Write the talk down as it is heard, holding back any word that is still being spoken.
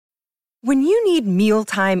When you need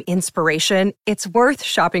mealtime inspiration, it's worth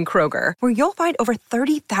shopping Kroger, where you'll find over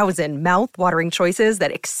 30,000 mouth-watering choices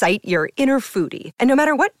that excite your inner foodie. And no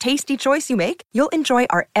matter what tasty choice you make, you'll enjoy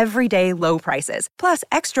our everyday low prices, plus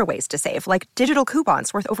extra ways to save, like digital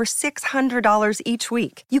coupons worth over $600 each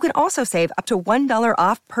week. You can also save up to $1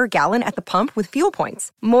 off per gallon at the pump with fuel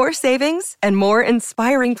points. More savings and more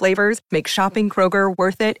inspiring flavors make shopping Kroger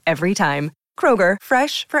worth it every time. Kroger,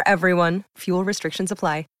 fresh for everyone. Fuel restrictions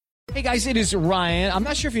apply. Hey guys, it is Ryan. I'm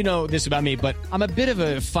not sure if you know this about me, but I'm a bit of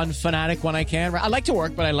a fun fanatic when I can. I like to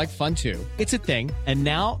work, but I like fun too. It's a thing. And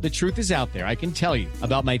now the truth is out there. I can tell you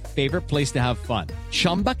about my favorite place to have fun.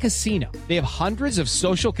 Chumba Casino. They have hundreds of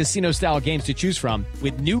social casino style games to choose from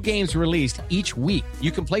with new games released each week.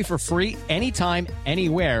 You can play for free anytime,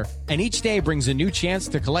 anywhere. And each day brings a new chance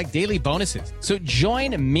to collect daily bonuses. So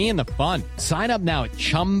join me in the fun. Sign up now at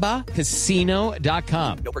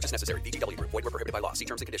ChumbaCasino.com. No purchase necessary. VGW Group. Void where prohibited by law. See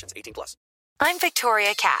terms and conditions. 18+. I'm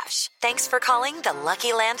Victoria Cash. Thanks for calling the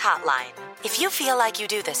Lucky Land Hotline. If you feel like you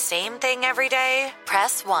do the same thing every day,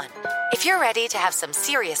 press 1. If you're ready to have some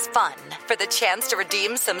serious fun for the chance to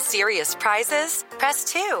redeem some serious prizes, press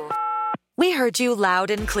 2. We heard you loud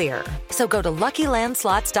and clear. So go to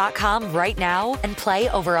LuckyLandSlots.com right now and play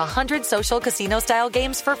over 100 social casino-style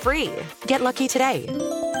games for free. Get lucky today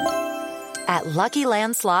at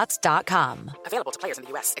LuckyLandSlots.com. Available to players in the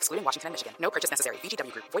U.S., excluding Washington and Michigan. No purchase necessary.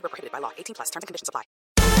 VGW Group. Void where prohibited by law. 18+. Terms and conditions apply.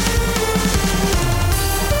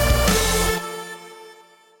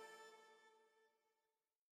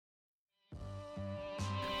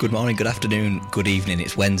 Good morning, good afternoon, good evening.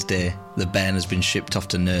 It's Wednesday. The bairn has been shipped off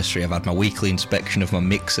to nursery. I've had my weekly inspection of my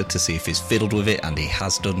mixer to see if he's fiddled with it, and he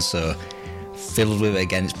has done so. Fiddled with it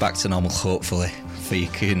again, it's back to normal, hopefully, so you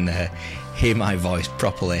can hear my voice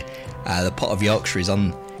properly. The pot of Yorkshire is on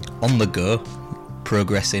the go,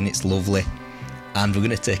 progressing, it's lovely. And we're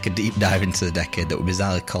going to take a deep dive into the decade that was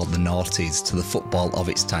bizarrely called the noughties, to the football of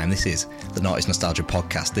its time. This is the Noughties Nostalgia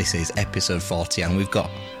Podcast. This is episode 40, and we've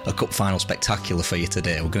got a cup final spectacular for you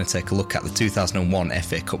today. We're going to take a look at the 2001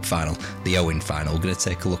 FA Cup final, the Owen final. We're going to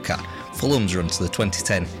take a look at Fulham's run to the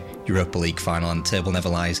 2010 Europa League final, and table never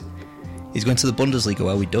lies. He's going to the Bundesliga,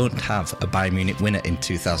 where we don't have a Bayern Munich winner in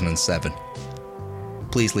 2007.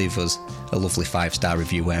 Please leave us a lovely 5-star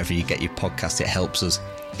review wherever you get your podcast. It helps us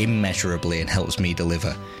immeasurably and helps me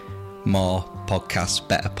deliver more podcasts,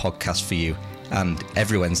 better podcasts for you. And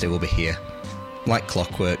every Wednesday we'll be here, like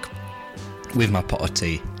clockwork, with my pot of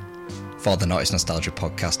tea for the Noughties Nostalgia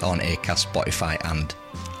Podcast on Acast, Spotify and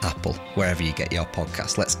Apple, wherever you get your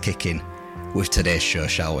podcast. Let's kick in with today's show,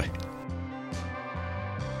 shall we?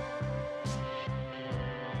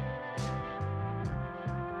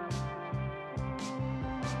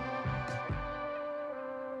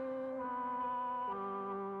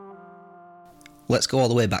 Let's go all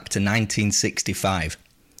the way back to 1965,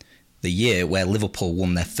 the year where Liverpool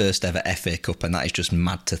won their first ever FA Cup, and that is just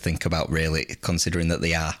mad to think about, really, considering that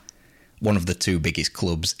they are one of the two biggest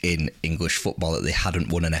clubs in English football, that they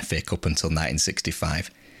hadn't won an FA Cup until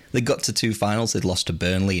 1965. They got to 2 finals. They'd lost to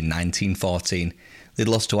Burnley in 1914. They'd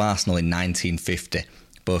lost to Arsenal in 1950,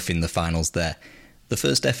 both in the finals there. The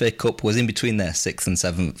first FA Cup was in between their 6th and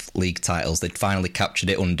 7th league titles. They'd finally captured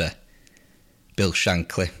it under Bill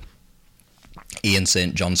Shankly. Ian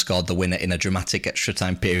St John scored the winner in a dramatic extra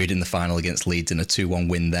time period in the final against Leeds in a 2-1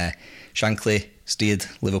 win there. Shankly steered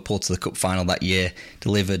Liverpool to the cup final that year,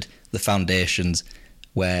 delivered the foundations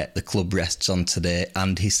where the club rests on today,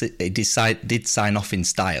 and he did sign off in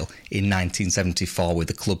style in 1974 with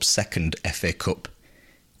the club's second FA Cup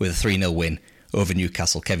with a 3-0 win over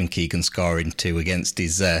Newcastle. Kevin Keegan scoring 2 against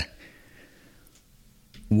his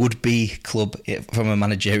would-be club from a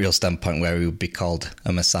managerial standpoint, where he would be called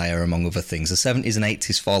a messiah, among other things. The 70s and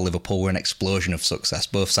 80s for Liverpool were an explosion of success,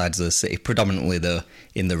 both sides of the city, predominantly though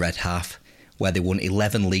in the red half, where they won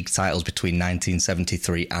 11 league titles between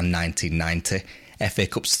 1973 and 1990. FA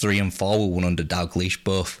Cups 3 and 4 were won under Dalglish,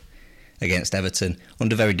 both against Everton,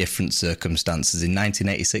 under very different circumstances. In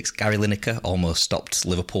 1986, Gary Lineker almost stopped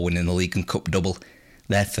Liverpool winning the League and Cup double,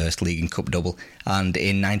 their first League and Cup double, and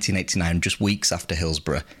in 1989, just weeks after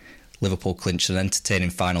Hillsborough, Liverpool clinched an entertaining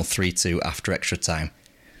final 3-2 after extra time.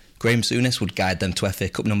 Graham Souness would guide them to FA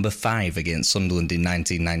Cup number 5 against Sunderland in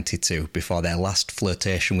 1992, before their last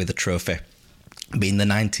flirtation with the trophy being the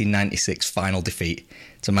 1996 final defeat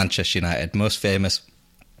to Manchester United, most famous,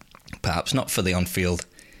 perhaps not for the on-field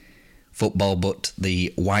football, but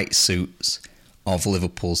the white suits of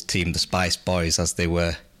Liverpool's team, the Spice Boys, as they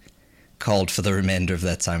were called for the remainder of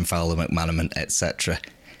their time, Fowler, McManaman, etc.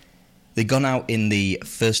 They'd gone out in the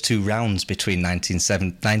first two rounds between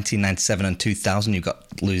 1997 and 2000. You've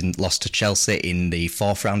got lost to Chelsea in the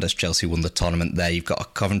fourth round as Chelsea won the tournament there. You've got a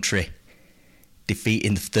Coventry defeat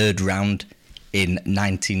in the third round in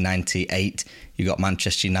 1998. You've got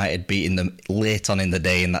Manchester United beating them late on in the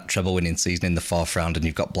day in that treble winning season in the fourth round, and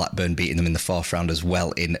you've got Blackburn beating them in the fourth round as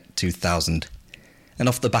well in 2000. And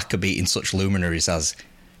off the back of beating such luminaries as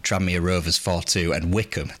Tranmere Rovers 4-2 and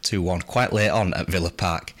Wickham 2-1 quite late on at Villa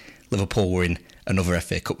Park, Liverpool were in another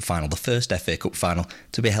FA Cup final, the first FA Cup final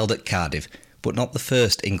to be held at Cardiff, but not the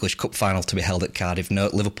first English Cup final to be held at Cardiff. No,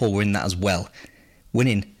 Liverpool were in that as well,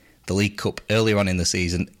 winning the League Cup earlier on in the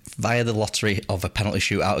season via the lottery of a penalty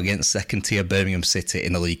shootout against second-tier Birmingham City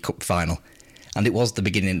in the League Cup final. And it was the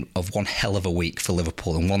beginning of one hell of a week for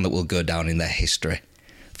Liverpool, and one that will go down in their history.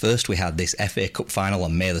 First, we had this FA Cup final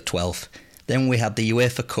on May the 12th. Then we had the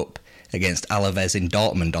UEFA Cup against Alaves in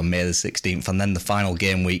Dortmund on May the 16th, and then the final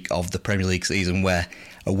game week of the Premier League season where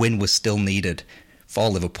a win was still needed for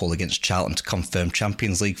Liverpool against Charlton to confirm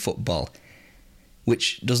Champions League football,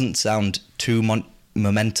 which doesn't sound too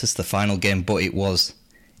momentous, the final game, but it was.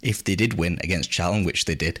 If they did win against Charlton, which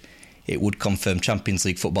they did, it would confirm Champions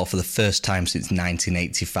League football for the first time since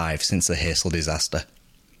 1985, since the Heysel disaster.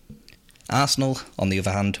 Arsenal, on the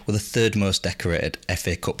other hand, were the third most decorated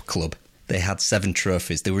FA Cup club. They had 7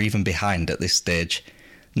 trophies. They were even behind at this stage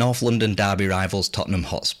North London derby rivals Tottenham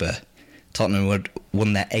Hotspur. Tottenham had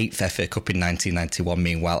won their 8th FA Cup in 1991,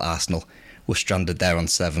 meanwhile Arsenal were stranded there on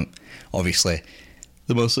 7th. Obviously,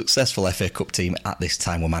 the most successful FA Cup team at this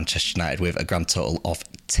time were Manchester United with a grand total of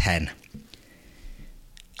 10.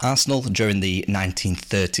 Arsenal, during the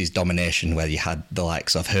 1930s domination, where you had the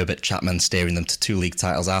likes of Herbert Chapman steering them to 2 league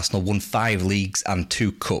titles, Arsenal won 5 leagues and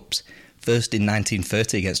 2 cups. First in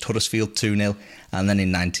 1930 against Huddersfield 2-0, and then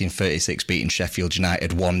in 1936 beating Sheffield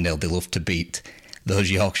United 1-0. They loved to beat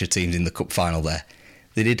those Yorkshire teams in the cup final there.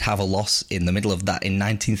 They did have a loss in the middle of that in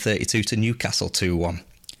 1932 to Newcastle 2-1.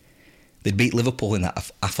 They'd beat Liverpool in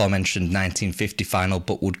that aforementioned 1950 final,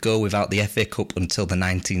 but would go without the FA Cup until the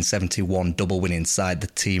 1971 double win inside the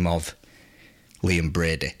team of Liam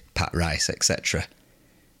Brady, Pat Rice, etc.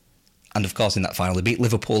 And of course in that final they beat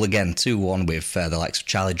Liverpool again 2-1 with the likes of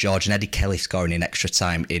Charlie George and Eddie Kelly scoring in extra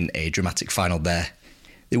time in a dramatic final there.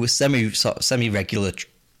 They were semi-regular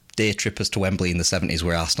day trippers to Wembley in the 70s,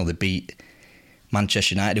 where Arsenal they beat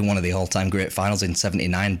Manchester United in one of the all-time great finals in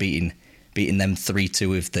 79, beating them 3-2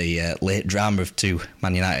 with the late drama of 2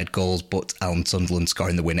 Man United goals, but Alan Sunderland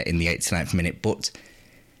scoring the winner in the 89th minute. But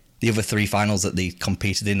the other 3 finals that they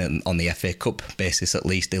competed in, and on the FA Cup basis at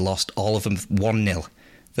least, they lost all of them 1-0.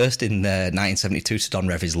 First in 1972 to Don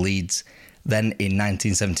Revie's Leeds, then in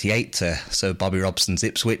 1978 to Sir Bobby Robson's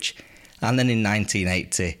Ipswich, and then in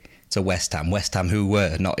 1980 to West Ham. West Ham, who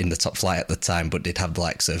were not in the top flight at the time, but did have the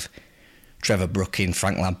likes of Trevor Brooking,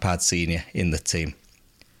 Frank Lampard Sr. in the team.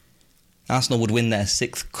 Arsenal would win their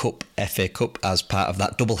 6th Cup, FA Cup, as part of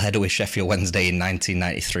that double-header with Sheffield Wednesday in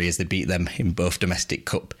 1993, as they beat them in both domestic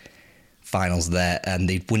cup finals there, and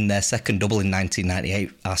they'd win their 2nd double in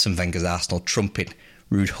 1998, Arsene Wenger's Arsenal trumping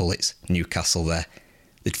Ruud Gullit's Newcastle there.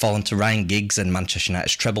 They'd fallen to Ryan Giggs and Manchester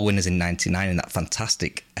United's treble winners in 1999 in that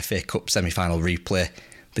fantastic FA Cup semi-final replay.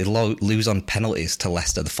 They'd lose on penalties to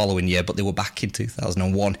Leicester the following year, but they were back in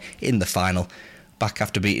 2001 in the final, back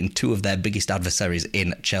after beating 2 of their biggest adversaries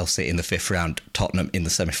in Chelsea in the 5th round, Tottenham in the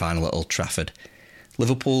semi-final at Old Trafford.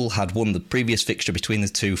 Liverpool had won the previous fixture between the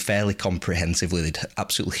two fairly comprehensively. They'd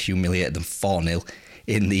absolutely humiliated them 4-0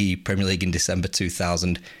 in the Premier League in December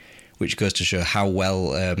 2000, which goes to show how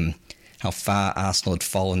far Arsenal had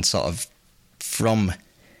fallen sort of from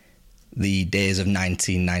the days of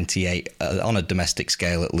 1998, on a domestic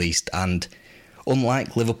scale at least. And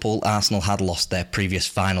unlike Liverpool, Arsenal had lost their previous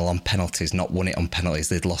final on penalties, not won it on penalties.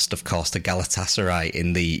 They'd lost, of course, to Galatasaray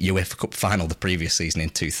in the UEFA Cup final the previous season in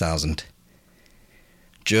 2000.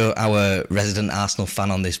 Joe, our resident Arsenal fan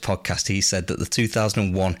on this podcast, he said that the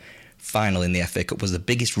 2001 final in the FA Cup was the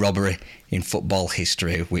biggest robbery in football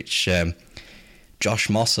history, which Josh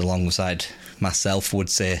Moss, alongside myself, would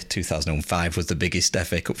say 2005 was the biggest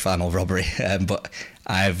FA Cup final robbery. But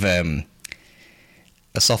I've a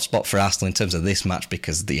soft spot for Arsenal in terms of this match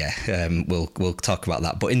because, we'll talk about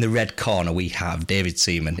that. But in the red corner, we have David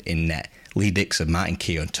Seaman in net, Lee Dixon, Martin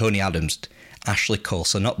Keown, Tony Adams, Ashley Cole.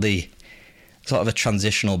 So not the sort of a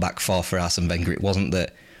transitional back four for Arsene Wenger. It wasn't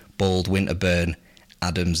that bold Winterburn,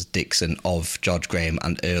 Adams, Dixon of George Graham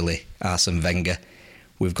and early Arsene Wenger.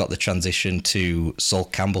 We've got the transition to Sol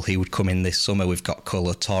Campbell. He would come in this summer. We've got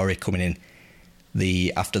Kolo Touré coming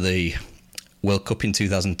in after the World Cup in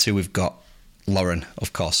 2002. We've got Lauren,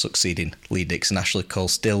 of course, succeeding Lee Dixon. Ashley Cole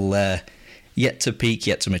still yet to peak,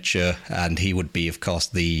 yet to mature, and he would be, of course,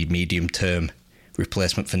 the medium-term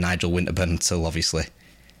replacement for Nigel Winterburn until, obviously,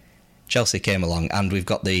 Chelsea came along. And we've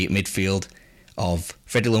got the midfield of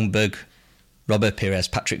Freddie Ljungberg, Robert Pires,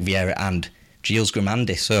 Patrick Vieira and Gilles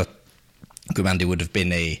Grimandi. So Grimandi would have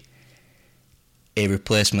been a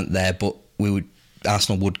replacement there, but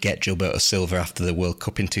Arsenal would get Gilberto Silva after the World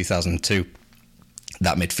Cup in 2002.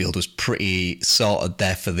 That midfield was pretty sorted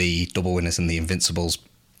there for the double winners and the Invincibles.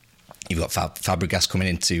 You've got Fabregas coming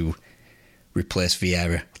in to replace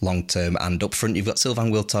Vieira long term, and up front you've got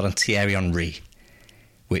Sylvain Wiltord and Thierry Henry,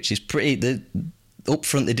 which is pretty... Up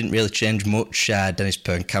front they didn't really change much. Dennis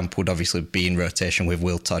Bergkamp would obviously be in rotation with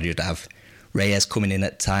Wiltord. You'd have Reyes coming in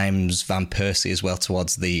at times, Van Persie as well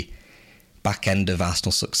towards the back end of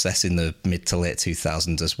Arsenal's success in the mid to late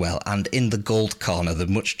 2000s as well. And in the gold corner, the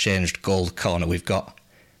much changed gold corner, we've got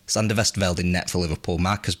Sander Westerveld in net for Liverpool,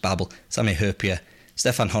 Marcus Babbel, Sami Hyypiä,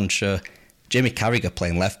 Stefan Honscher, Jamie Carragher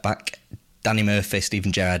playing left back, Danny Murphy,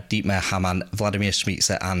 Steven Gerrard, Dietmar Hamann, Vladimir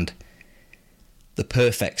Smicer, and the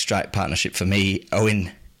perfect strike partnership for me,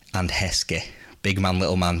 Owen and Heskey. Big man,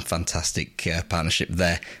 little man, fantastic partnership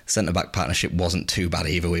there. Centre-back partnership wasn't too bad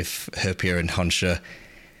either with Hyypiä and Honscher.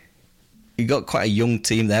 You got quite a young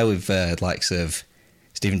team there with likes of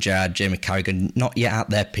Steven Gerrard, Jamie Carragher, not yet at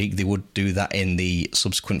their peak. They would do that in the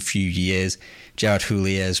subsequent few years. Gerard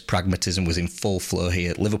Houlier's pragmatism was in full flow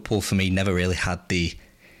here. Liverpool, for me, never really had the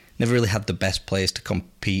best players to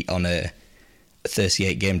compete on a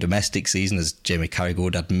 38-game domestic season, as Jamie Carragher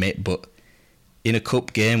would admit, but in a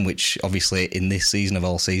cup game, which obviously in this season of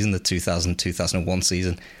all season, the 2000-2001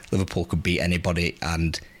 season, Liverpool could beat anybody,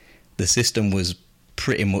 and the system was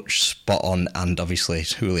pretty much spot on, and obviously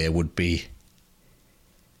Houllier would be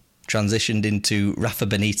transitioned into Rafa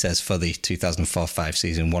Benitez for the 2004-05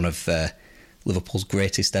 season, one of Liverpool's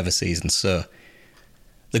greatest ever seasons. So,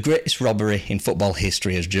 the greatest robbery in football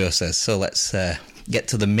history, as Joe says. So let's get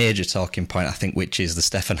to the major talking point, I think, which is the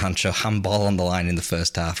Stefan Honscher handball on the line in the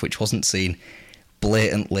first half, which wasn't seen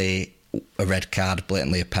blatantly a red card,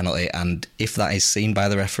 blatantly a penalty, and if that is seen by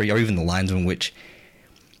the referee or even the linesman, which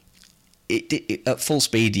it at full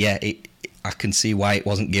speed, I can see why it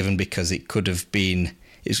wasn't given, because it could have been...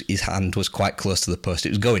 His hand was quite close to the post. It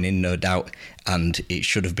was going in, no doubt, and it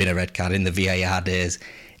should have been a red card. In the VAR days,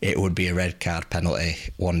 it would be a red card penalty,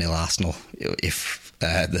 1-0 Arsenal, if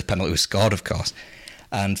the penalty was scored, of course.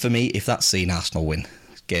 And for me, if that's seen, Arsenal win.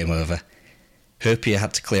 Game over. Hyypiä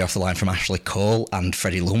had to clear off the line from Ashley Cole and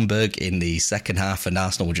Freddie Ljungberg in the second half, and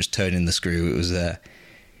Arsenal were just turning the screw. It was,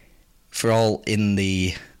 for all in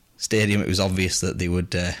the stadium, it was obvious that they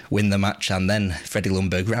would win the match, and then Freddie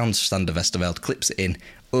Ljungberg rounds Sander Westerveld, clips it in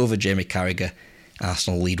over Jamie Carragher.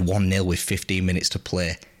 Arsenal lead 1-0 with 15 minutes to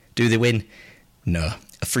play. Do they win? No.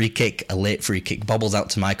 A late free kick, bobbles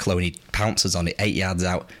out to Michael Owen, he pounces on it 8 yards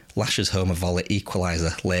out, lashes home a volley,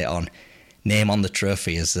 equaliser late on. Name on the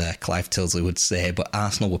trophy, as Clive Tilsley would say, but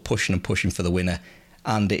Arsenal were pushing and pushing for the winner,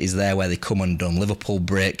 and it is there where they come undone. Liverpool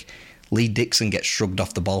break. Lee Dixon gets shrugged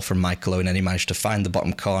off the ball from Michael Owen, and he managed to find the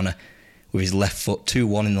bottom corner with his left foot.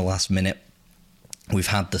 2-1 in the last minute. We've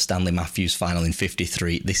had the Stanley Matthews final in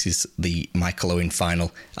 53. This is the Michael Owen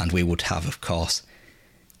final, and we would have, of course,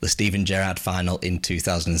 the Steven Gerrard final in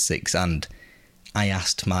 2006. And I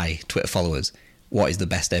asked my Twitter followers, what is the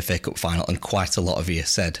best FA Cup final? And quite a lot of you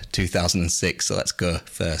said 2006. So let's go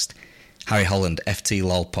first. Harry Holland, FT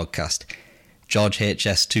LOL podcast. George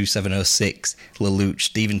HS 2706, Lelouch,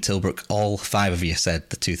 Stephen Tilbrook, all 5 of you said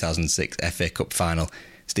the 2006 FA Cup final.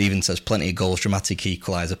 Stephen says plenty of goals, dramatic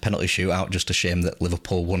equaliser, penalty shootout, just a shame that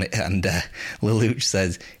Liverpool won it. And Lelouch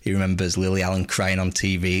says he remembers Lily Allen crying on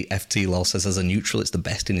TV. FT LOL says as a neutral it's the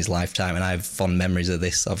best in his lifetime, and I have fond memories of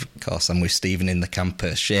this. Of course, I'm with Stephen in the camp.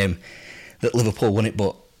 Shame that Liverpool won it,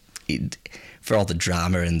 but for all the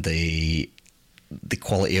drama and the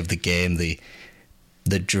quality of the game, the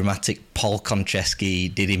dramatic Paul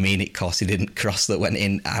Konchesky, did he mean it, of course he didn't, cross that went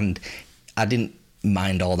in, and I didn't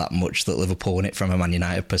mind all that much that Liverpool won it from a Man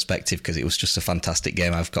United perspective, because it was just a fantastic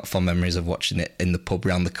game. I've got fond memories of watching it in the pub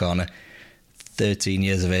round the corner. 13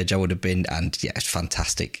 years of age I would have been, and yeah, it's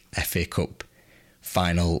fantastic. FA Cup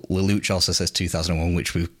final. Lelouch also says 2001,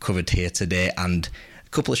 which we've covered here today, and a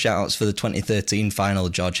couple of shout-outs for the 2013 final,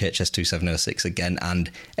 George HS 2706 again,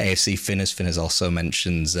 and AFC Finners. Finners also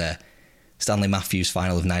mentions Stanley Matthews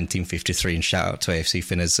final of 1953, and shout out to AFC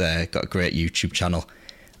Finners, got a great YouTube channel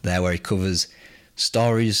there where he covers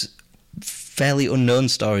stories, fairly unknown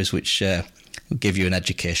stories, which will give you an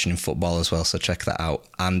education in football as well, so check that out.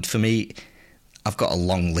 And for me, I've got a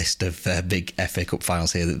long list of big FA Cup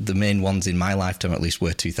finals here. The main ones in my lifetime at least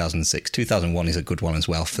were 2006. 2001 is a good one as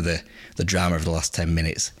well for the drama of the last 10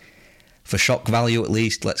 minutes. For shock value, at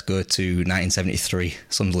least, let's go to 1973,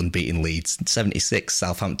 Sunderland beating Leeds. 76,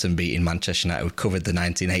 Southampton beating Manchester United. We've covered the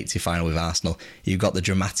 1980 final with Arsenal. You've got the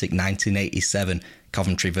dramatic 1987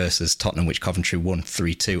 Coventry versus Tottenham, which Coventry won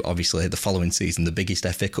 3-2. Obviously, the following season, the biggest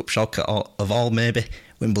FA Cup shock of all, maybe.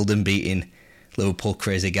 Wimbledon beating Liverpool,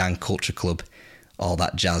 Crazy Gang, Culture Club, all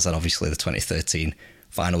that jazz. And obviously the 2013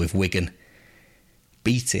 final with Wigan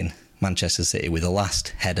beating Manchester City with the last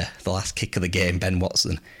header, the last kick of the game, Ben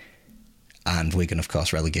Watson. And Wigan, of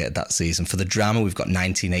course, relegated that season. For the drama, we've got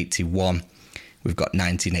 1981, we've got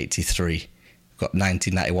 1983, we've got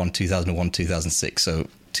 1991, 2001, 2006. So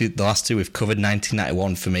the last two we've covered.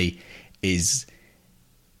 1991 for me is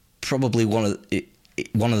probably one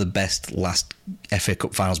of the best last FA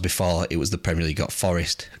Cup finals before it was the Premier League. Got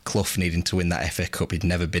Forest, Clough needing to win that FA Cup. He'd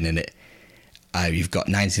never been in it. You've got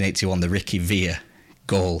 1981, the Ricky Villa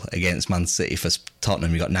goal against Man City for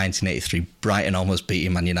Tottenham. You got 1983, Brighton almost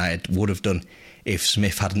beating Man United. Would have done if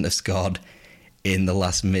Smith hadn't have scored in the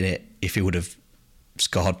last minute, if he would have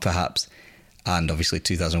scored perhaps. And obviously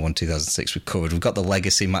 2001, 2006 we've covered. We've got the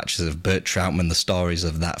legacy matches of Bert Troutman, the stories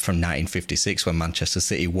of that from 1956 when Manchester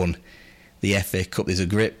City won the FA Cup. There's a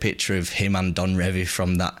great picture of him and Don Revie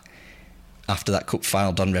from that. After that cup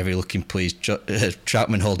final, Don Revie looking pleased,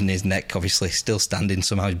 Troutman holding his neck, obviously still standing,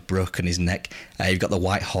 somehow he's broken his neck. You've got the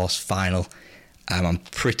White Horse final. I'm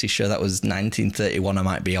pretty sure that was 1931. I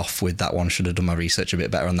might be off with that one, should have done my research a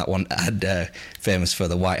bit better on that one. And famous for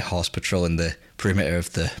the White Horse patrolling the perimeter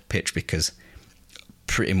of the pitch, because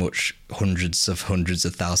pretty much hundreds of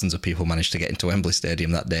thousands of people managed to get into Wembley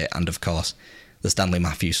Stadium that day. And of course, the Stanley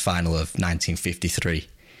Matthews final of 1953,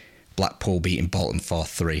 Blackpool beating Bolton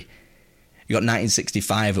 4-3. You've got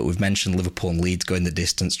 1965 that we've mentioned, Liverpool and Leeds going the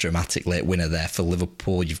distance, dramatic late winner there for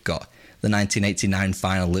Liverpool. You've got the 1989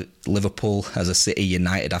 final, Liverpool as a city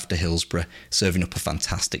united after Hillsborough, serving up a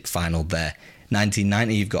fantastic final there.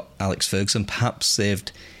 1990, you've got Alex Ferguson, perhaps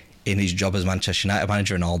saved in his job as Manchester United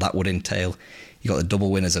manager and all that would entail. You've got the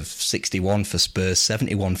double winners of 61 for Spurs,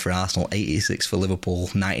 71 for Arsenal, 86 for Liverpool,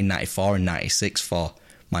 1994 and 96 for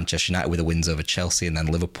Manchester United with the wins over Chelsea, and then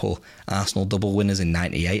Liverpool. Arsenal double winners in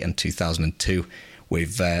 98 and 2002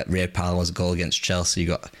 with Ray Parlour's goal against Chelsea. You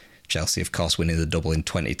got Chelsea, of course, winning the double in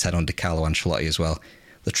 2010 under Carlo Ancelotti as well.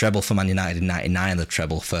 The treble for Man United in 99, the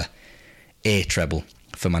treble for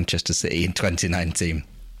Manchester City in 2019.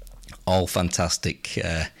 All fantastic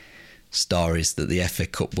stories that the FA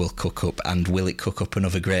Cup will cook up. And will it cook up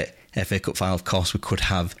another great FA Cup final? Of course, we could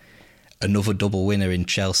have another double winner in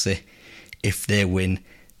Chelsea if they win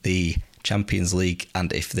the Champions League,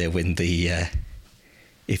 and if they win the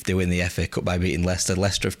FA Cup by beating Leicester.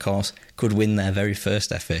 Leicester, of course, could win their very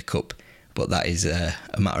first FA Cup, but that is a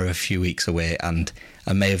matter of a few weeks away, and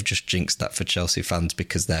I may have just jinxed that for Chelsea fans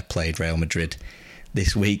because they're playing Real Madrid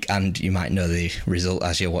this week, and you might know the result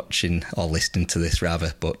as you're watching or listening to this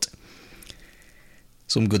rather. But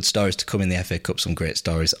some good stories to come in the FA Cup, some great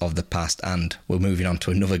stories of the past, and we're moving on to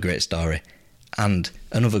another great story and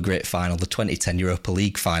another great final, the 2010 Europa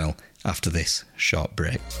League final, after this short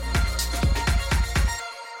break.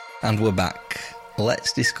 And we're back.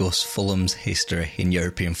 Let's discuss Fulham's history in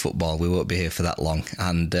European football. We won't be here for that long,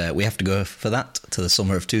 and we have to go for that to the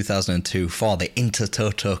summer of 2002 for the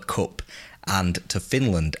Intertoto Cup, and to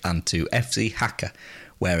Finland and to FC Haka,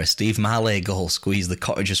 where a Steve Marley goal squeezed the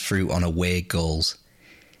cottagers through on away goals.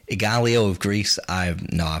 Igalio of Greece,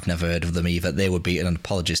 I've never heard of them either. They were beaten, and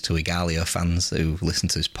apologies to Igalio fans who listen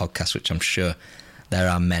to this podcast, which I'm sure there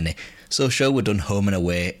are many. So sure, we're done home and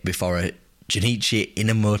away before a Junichi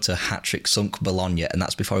Inamoto hat-trick sunk Bologna, and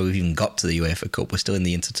that's before we've even got to the UEFA Cup. We're still in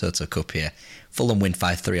the Intertoto Cup here. Fulham win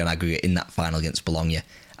 5-3 on aggregate in that final against Bologna,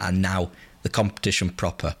 and now the competition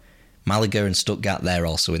proper. Malaga and Stuttgart, they're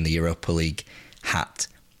also in the Europa League hat.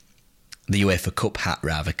 The UEFA Cup hat,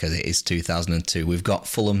 rather, because it is 2002. We've got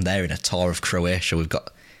Fulham there in a tour of Croatia. We've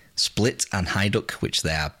got Split and Hajduk, which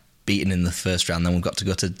they are beaten in the first round. Then we've got to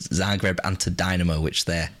go to Zagreb and to Dynamo, which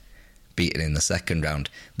they're beaten in the second round.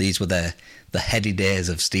 These were the heady days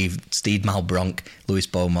of Steve Malbronk, Luis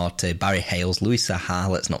Beaumorte, Barry Hales, Louis Saha,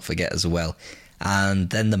 let's not forget as well. And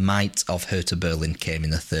then the might of Hertha Berlin came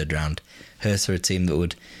in the third round. Hertha, a team that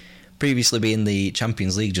would previously be in the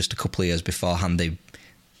Champions League just a couple of years beforehand. They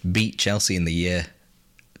beat Chelsea in the year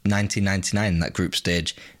 1999 in that group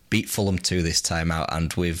stage, beat Fulham 2 this time out,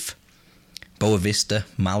 and with Boavista,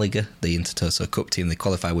 Malaga, the Intertoto Cup team they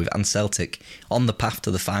qualify with, and Celtic on the path to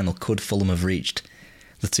the final. Could Fulham have reached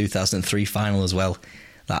the 2003 final as well?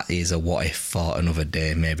 That is a what if for another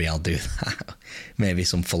day. Maybe I'll do that. Maybe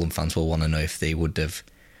some Fulham fans will want to know if they would have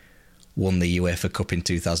won the UEFA Cup in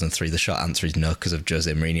 2003. The short answer is no, because of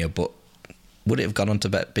Jose Mourinho, but Would it have gone on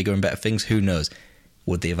to bigger and better things? Who knows?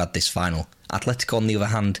 Would they have had this final? Atletico, on the other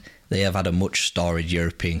hand, they have had a much storied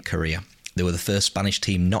European career. They were the first Spanish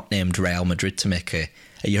team not named Real Madrid to make a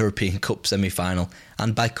European Cup semi-final,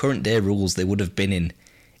 and by current day rules they would have been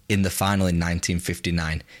in the final in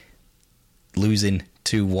 1959. Losing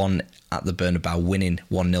 2-1 at the Bernabeu, winning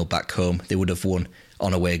 1-0 back home, they would have won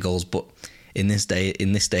on away goals, but in this day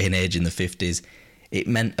and age in the 50s, it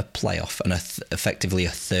meant a playoff and effectively a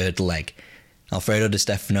third leg. Alfredo Di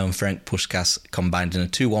Stefano and Ferenc Puskás combined in a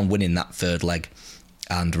 2-1 win in that third leg,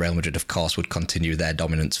 and Real Madrid, of course, would continue their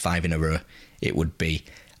dominance, 5 in a row it would be.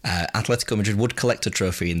 Atletico Madrid would collect a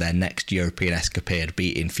trophy in their next European escapade,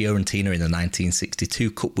 beating Fiorentina in the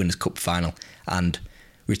 1962 Cup Winners' Cup final, and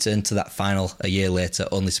returned to that final a year later,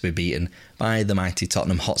 only to be beaten by the mighty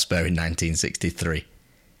Tottenham Hotspur in 1963.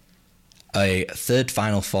 A third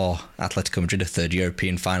final for Atletico Madrid, a third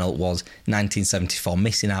European final, was 1974,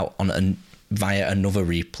 missing out on via another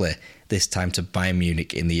replay, this time to Bayern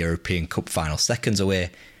Munich in the European Cup final. Seconds away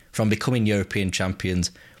from becoming European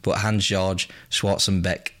champions, but Hans-Georg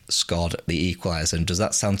Schwarzenbeck scored the equaliser. And does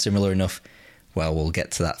that sound similar enough? Well, we'll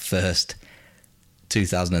get to that first.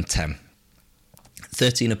 2010.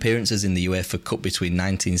 13 appearances in the UEFA Cup between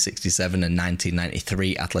 1967 and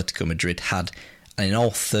 1993 Atletico Madrid had, and in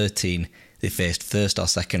all 13 they faced first or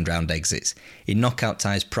second round exits. In knockout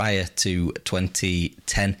ties prior to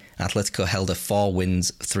 2010, Atletico held a 4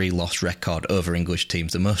 wins, 3 loss record over English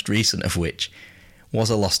teams, the most recent of which was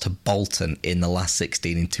a loss to Bolton in the last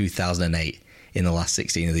 16 in 2008, in the last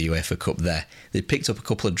 16 of the UEFA Cup there. They picked up a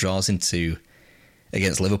couple of draws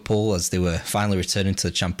against Liverpool as they were finally returning to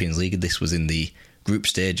the Champions League. This was in the group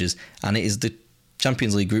stages, and it is the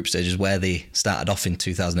Champions League group stages where they started off in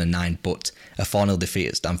 2009, but a 4-0 defeat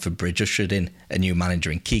at Stamford Bridge ushered in a new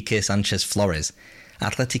manager in Quique Sanchez Flores.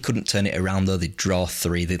 Atleti couldn't turn it around though. They'd draw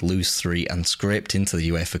 3, they'd lose 3 and scraped into the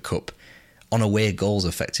UEFA Cup on away goals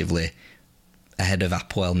effectively ahead of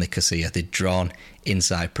Apoel Nicosia. They'd drawn in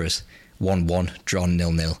Cyprus 1-1, drawn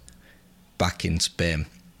 0-0 back in Spain.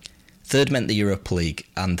 Third meant the Europa League,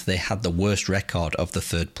 and they had the worst record of the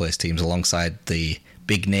third place teams alongside the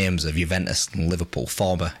big names of Juventus and Liverpool,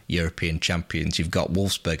 former European champions. You've got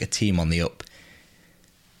Wolfsburg, a team on the up,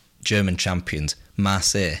 German champions,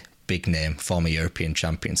 Marseille, big name, former European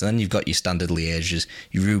champions. And then you've got your Standard Lièges,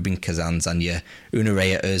 your Rubin Kazans and your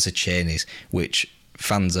Unirea Erzechenis, which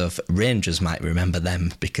fans of Rangers might remember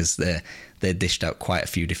them because they dished out quite a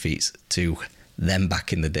few defeats to them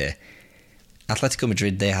back in the day. Atletico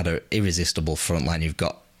Madrid, they had an irresistible front line. You've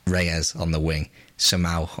got Reyes on the wing,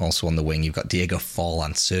 Samau also on the wing. You've got Diego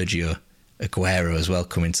Forlan, Sergio Aguero as well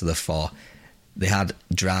coming to the fore. They had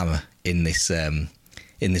drama in this run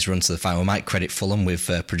to the final. We might credit Fulham with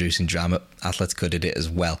producing drama. Atletico did it as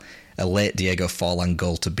well. A late Diego Forlan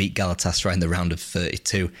goal to beat Galatasaray in the round of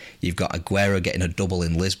 32. You've got Aguero getting a double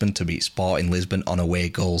in Lisbon to beat Sporting Lisbon on away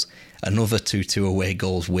goals. Another 2-2 away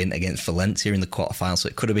goals win against Valencia in the quarterfinal. So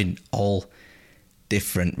it could have been all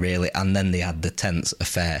different really. And then they had the tense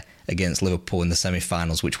affair against Liverpool in the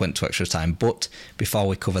semi-finals, which went to extra time. But before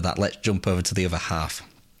we cover that, let's jump over to the other half.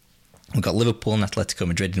 We've got Liverpool and Atletico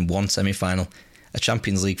Madrid in one semi-final, a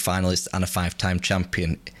Champions League finalist and a 5-time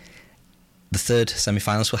champion. The third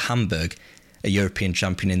semi-finalists were Hamburg, a European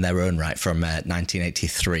champion in their own right from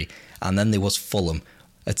 1983. And then there was Fulham,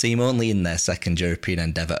 a team only in their second European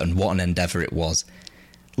endeavour, and what an endeavour it was.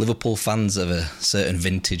 Liverpool fans of a certain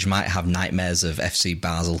vintage might have nightmares of FC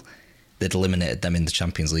Basel. They'd eliminated them in the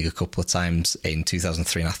Champions League a couple of times in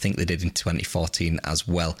 2003, and I think they did in 2014 as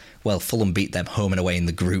well. Well, Fulham beat them home and away in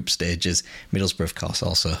the group stages. Middlesbrough, of course,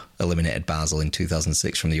 also eliminated Basel in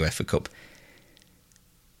 2006 from the UEFA Cup.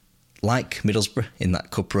 Like Middlesbrough in that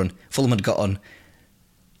cup run, Fulham had got on,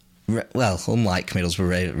 well, unlike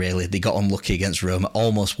Middlesbrough really, they got unlucky against Roma,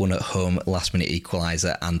 almost won at home, last-minute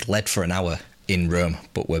equaliser, and led for an hour in Rome,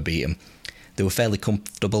 but were beaten. They were fairly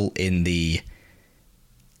comfortable in the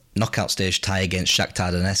knockout stage tie against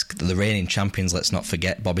Shakhtar Donetsk. The reigning champions, let's not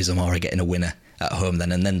forget, Bobby Zamora getting a winner at home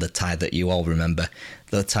then, and then the tie that you all remember,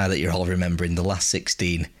 the tie that you're all remembering, the last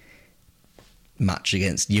 16 match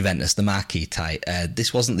against Juventus, the marquee tie.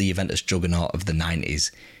 This wasn't the Juventus juggernaut of the 90s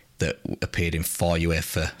that appeared in 4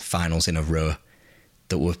 UEFA finals in a row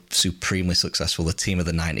that were supremely successful. The team of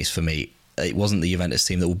the 90s for me, it wasn't the Juventus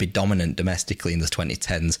team that would be dominant domestically in the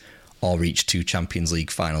 2010s or reach 2 Champions League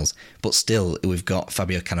finals. But still, we've got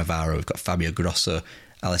Fabio Cannavaro, we've got Fabio Grosso,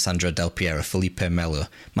 Alessandro Del Piero, Felipe Melo,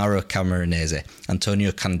 Mauro Camoranesi, Antonio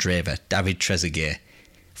Candreva, David Trezeguet.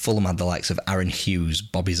 Fulham had the likes of Aaron Hughes,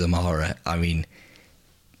 Bobby Zamora. I mean,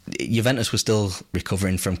 Juventus were still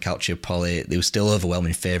recovering from Calciopoli. They were still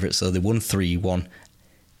overwhelming favourites, so they won 3-1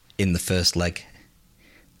 in the first leg.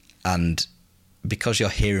 And because you're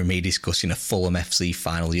hearing me discussing a Fulham FC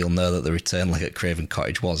final, you'll know that the return leg at Craven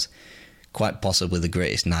Cottage was quite possibly the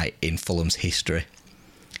greatest night in Fulham's history.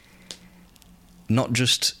 Not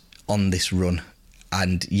just on this run,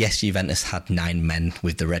 and yes, Juventus had 9 men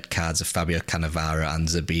with the red cards of Fabio Cannavaro and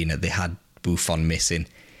Zabina. They had Buffon missing.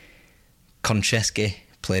 Konchesky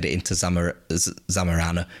played it into Zamora,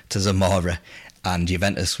 and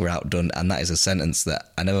Juventus were outdone. And that is a sentence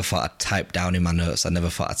that I never thought I'd type down in my notes. I never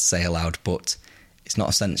thought I'd say aloud, but it's not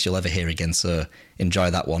a sentence you'll ever hear again, so enjoy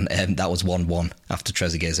that one. That was 1-1 after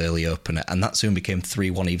Trezeguet's early opener, and that soon became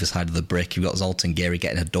 3-1 either side of the break. You've got Zoltan Gary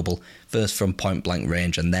getting a double, first from point-blank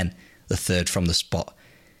range, and then the third from the spot.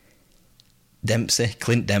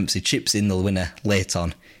 Clint Dempsey chips in the winner late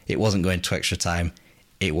on. It wasn't going to extra time.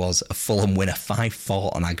 It was a Fulham winner,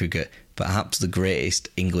 5-4 on aggregate. Perhaps the greatest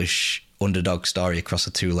English underdog story across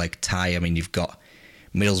a 2-leg tie. I mean, you've got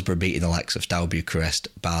Middlesbrough beating the likes of Steaua Bucharest,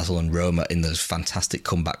 Basel and Roma in those fantastic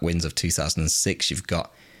comeback wins of 2006. You've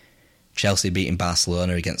got Chelsea beating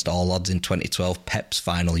Barcelona against all odds in 2012, Pep's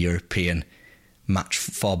final European match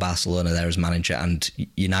for Barcelona there as manager, and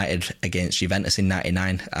United against Juventus in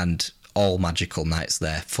 99, and all magical nights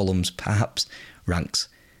there. Fulham's perhaps ranks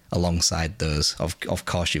alongside those. Of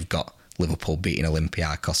course, you've got Liverpool beating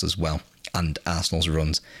Olympiacos as well, and Arsenal's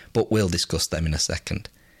runs, but we'll discuss them in a second.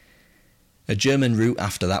 A German route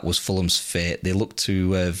after that was Fulham's fate. They looked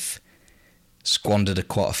to have squandered a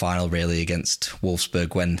quarter-final really against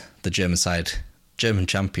Wolfsburg when the German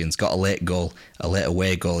champions, got a late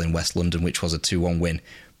away goal in West London, which was a 2-1 win.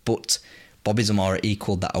 But Bobby Zamora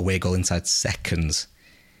equalled that away goal inside seconds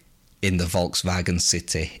in the Volkswagen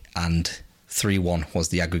City, and 3-1 was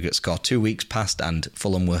the aggregate score. 2 weeks passed and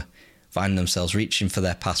Fulham were finding themselves reaching for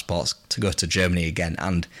their passports to go to Germany again,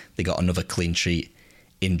 and they got another clean sheet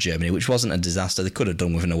in Germany, which wasn't a disaster. They could have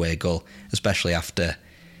done with an away goal, especially after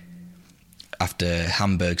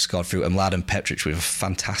Hamburg scored through and Mladen Petric with a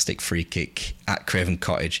fantastic free kick at Craven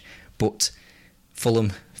Cottage. But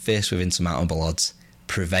Fulham, faced with insurmountable odds,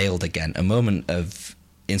 prevailed again. A moment of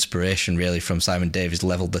inspiration really from Simon Davies,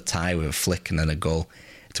 levelled the tie with a flick and then a goal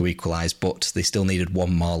to equalise, but they still needed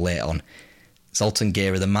one more late on. Zoltan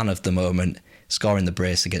Gera, the man of the moment, scoring the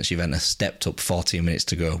brace against Juventus, stepped up 14 minutes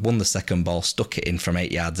to go, won the second ball, stuck it in from 8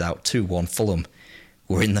 yards out, 2-1. Fulham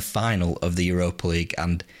were in the final of the Europa League,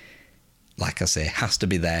 and like I say, has to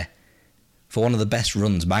be there for one of the best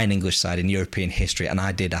runs by an English side in European history. And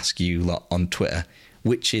I did ask you lot on Twitter,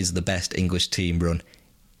 which is the best English team run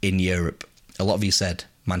in Europe? A lot of you said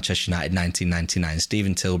Manchester United 1999,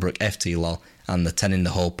 Stephen Tilbrook, FT Lol, and the 10 in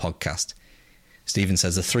the Hole podcast. Stephen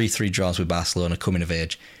says the 3-3 draws with Barcelona coming of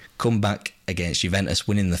age, come back against Juventus,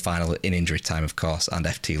 winning the final in injury time, of course, and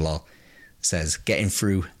FT Lol says getting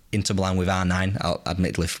through Inter Milan with R9,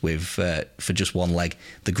 admittedly with for just one leg,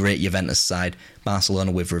 the great Juventus side,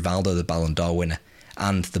 Barcelona with Rivaldo, the Ballon d'Or winner,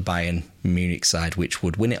 and the Bayern Munich side, which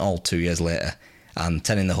would win it all 2 years later. And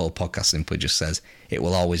 10 in the Whole podcast simply just says it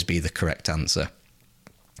will always be the correct answer.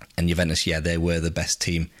 And Juventus, yeah, they were the best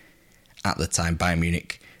team at the time. Bayern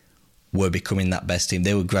Munich were becoming that best team.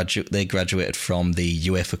 They graduated from the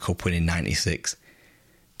UEFA Cup win in '96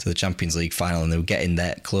 to the Champions League final, and they were getting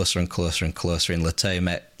there closer and closer and closer in Lothar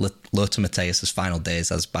Matthäus' final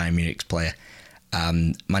days as Bayern Munich's player.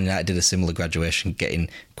 Man United did a similar graduation, getting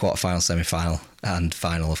quarter-final, semi-final and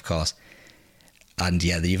final, of course. And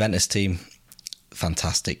yeah, the Juventus team,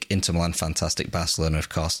 fantastic. Inter Milan, fantastic. Barcelona, of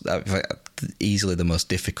course. Easily the most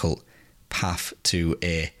difficult path to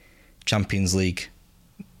a Champions League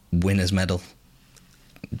winner's medal.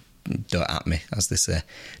 Don't at me, as they say.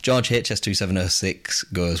 George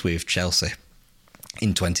HS2706 goes with Chelsea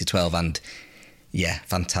in 2012, and yeah,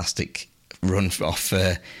 fantastic run off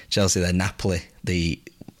Chelsea there. Napoli,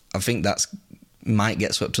 I think that's might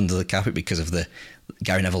get swept under the carpet because of the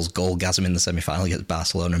Gary Neville's goal-gasm in the semi-final against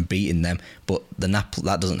Barcelona and beating them, but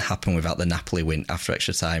that doesn't happen without the Napoli win after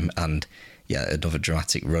extra time, and yeah, another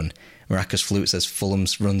dramatic run. Maracas Flute says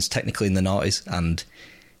Fulham's runs technically in the noughties, and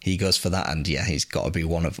he goes for that, and yeah, he's got to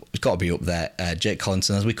be up there. Jake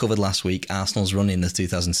Collinson, as we covered last week, Arsenal's run in the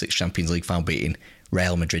 2006 Champions League final, beating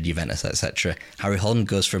Real Madrid, Juventus, etc. Harry Holland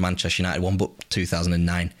goes for a Manchester United one, but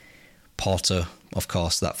 2009. Porto, of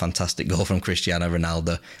course, that fantastic goal from Cristiano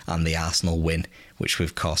Ronaldo, and the Arsenal win, which we've,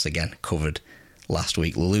 of course, again covered last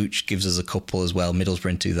week. Lelouch gives us a couple as well. Middlesbrough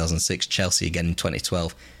in 2006, Chelsea again in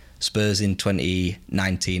 2012, Spurs in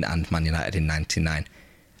 2019, and Man United in 99.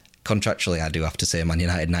 Contractually, I do have to say Man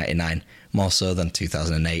United 99, more so than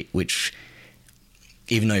 2008, which,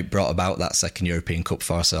 even though it brought about that second European Cup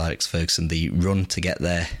for Sir Alex Ferguson, the run to get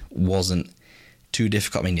there wasn't too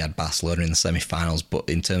difficult. I mean, you had Barcelona in the semi-finals, but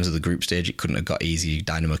in terms of the group stage, it couldn't have got easy.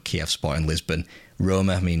 Dynamo Kiev, Sporting Lisbon,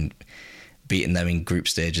 Roma, I mean, beating them in group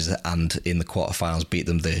stages and in the quarterfinals, beat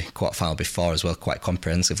them the quarterfinal before as well, quite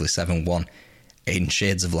comprehensively, 7-1 in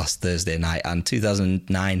shades of last Thursday night. And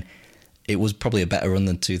 2009, it was probably a better run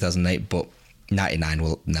than 2008, but 99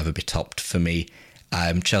 will never be topped for me.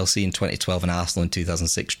 Chelsea in 2012 and Arsenal in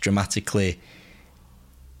 2006, dramatically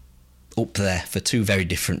up there for two very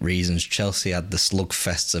different reasons. Chelsea had the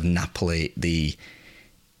slugfests of Napoli, the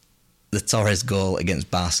Torres goal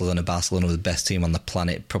against Barcelona. Barcelona was the best team on the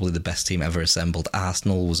planet, probably the best team ever assembled.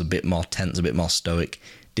 Arsenal was a bit more tense, a bit more stoic,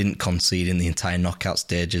 didn't concede in the entire knockout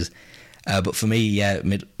stages. But for me, yeah,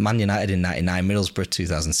 Man United in 99, Middlesbrough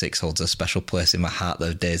 2006 holds a special place in my heart.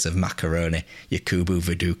 Those days of Macaroni, Yakubu,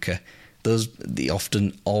 Viduka, they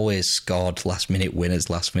often always scored last-minute winners,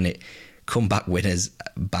 last-minute comeback winners.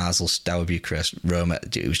 Basel, Steaua Bucharest, Roma.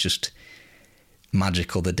 It was just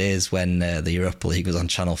magical. The days when the Europa League was on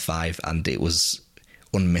Channel 5 and it was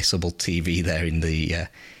unmissable TV there in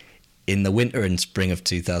the winter and spring of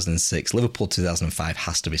 2006. Liverpool 2005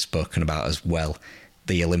 has to be spoken about as well.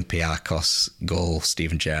 The Olympiacos goal,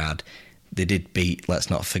 Steven Gerrard. They did beat, let's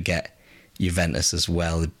not forget, Juventus as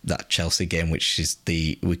well, that Chelsea game, which is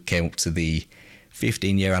we came up to the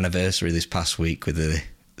 15-year anniversary this past week, with the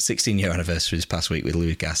 16-year anniversary this past week with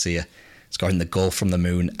Luis Garcia scoring the goal from the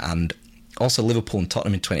moon, and also Liverpool and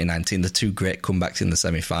Tottenham in 2019, the two great comebacks in the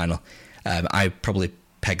semi-final. I probably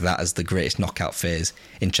peg that as the greatest knockout phase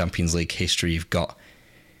in Champions League history. You've got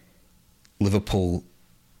Liverpool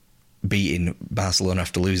beating Barcelona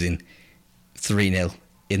after losing 3-0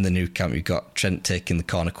 in the Nou Camp. You've got Trent taking the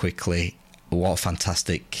corner quickly. What a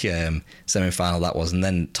fantastic semi-final that was. And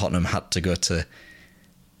then Tottenham had to go to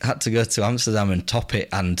Amsterdam and top it,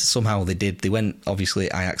 and somehow they did. They went, obviously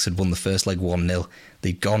Ajax had won the first leg 1-0.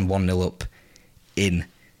 They'd gone 1-0 up in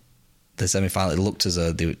the semi-final. It looked as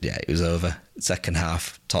though it was over. Second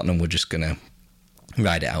half, Tottenham were just going to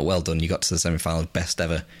ride it out. Well done. You got to the semi-final, best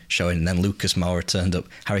ever showing. And then Lucas Moura turned up.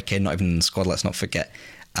 Harry Kane not even in the squad, let's not forget.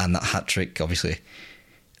 And that hat-trick, obviously,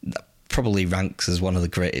 that probably ranks as one of the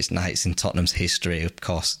greatest nights in Tottenham's history, of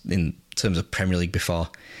course, in terms of Premier League before.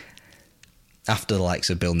 After the likes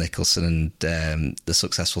of Bill Nicholson and the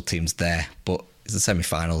successful teams there. But it's the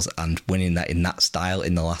semi-finals, and winning that in that style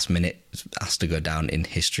in the last minute has to go down in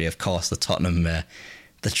history. Of course, the Tottenham,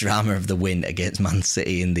 the drama of the win against Man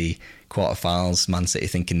City in the quarterfinals, Man City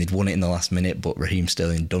thinking they'd won it in the last minute, but Raheem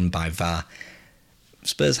Sterling done by VAR.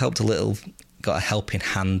 Spurs helped a little, got a helping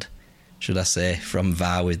hand, should I say, from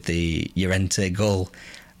VAR with the Llorente goal.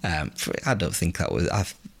 I think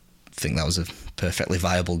that was a perfectly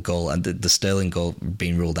viable goal, and the Sterling goal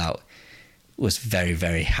being ruled out was very,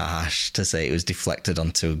 very harsh to say. It was deflected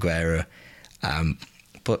onto Aguero.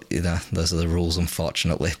 But, those are the rules,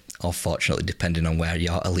 unfortunately, or fortunately, depending on where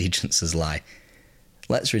your allegiances lie.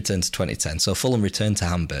 Let's return to 2010. So Fulham returned to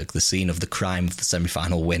Hamburg, the scene of the crime of the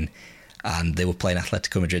semi-final win, and they were playing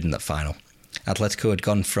Atletico Madrid in that final. Atletico had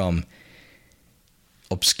gone from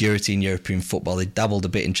obscurity in European football. They dabbled a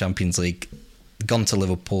bit in Champions League, gone to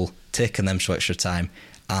Liverpool, taken them to extra time,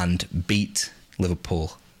 and beat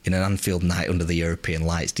Liverpool in an Anfield night under the European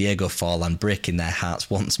lights. Diego Forlan breaking their hearts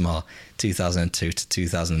once more, 2002 to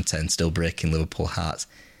 2010, still breaking Liverpool hearts.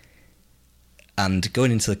 And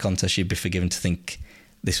going into the contest, you'd be forgiven to think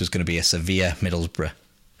this was going to be a severe Middlesbrough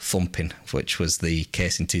thumping, which was the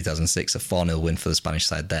case in 2006, a 4-0 win for the Spanish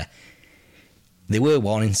side there. There were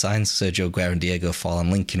warning signs, Sergio Aguero and Diego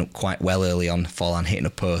Forlan linking up quite well early on, Forlan hitting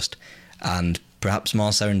a post, and perhaps more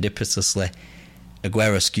serendipitously,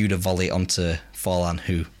 Aguero skewed a volley onto Forlan,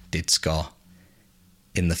 who did score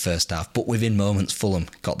in the first half. But within moments, Fulham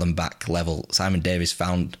got them back level. Simon Davies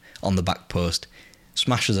found on the back post,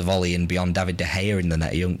 smashes a volley in beyond David De Gea in the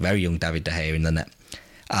net, very young David De Gea in the net.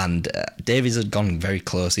 And Davies had gone very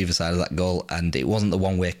close either side of that goal, and it wasn't the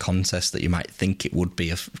one-way contest that you might think it would be,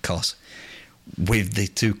 of course. With the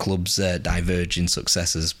two clubs diverging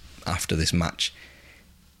successes after this match,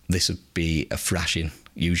 this would be a thrashing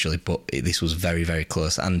usually, but this was very, very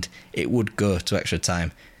close, and it would go to extra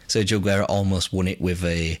time. Sergio Aguero almost won it with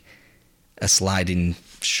a sliding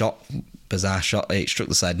shot, bizarre shot. It struck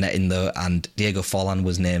the side netting though, and Diego Forlan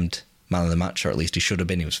was named man of the match, or at least he should have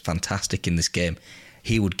been. He was fantastic in this game.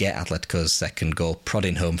 He would get Atletico's second goal,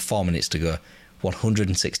 prodding home, 4 minutes to go,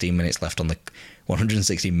 116 minutes left on the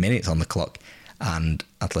 160 minutes on the clock, and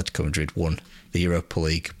Atletico Madrid won the Europa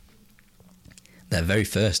League, their very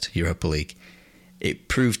first Europa League. It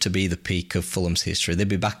proved to be the peak of Fulham's history. They'd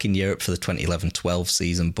be back in Europe for the 2011-12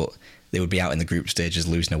 season, but they would be out in the group stages,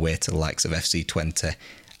 losing away to the likes of FC Twente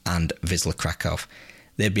and Wisla Krakow.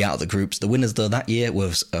 they'd be out of the groups. The winners, though, that year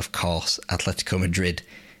was, of course, Atletico Madrid.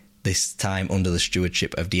 This time, under the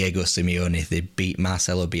stewardship of Diego Simeone, they beat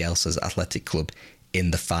Marcelo Bielsa's Athletic Club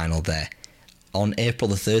in the final there. On April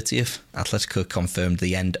the 30th, Atletico confirmed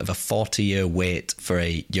the end of a 40-year wait for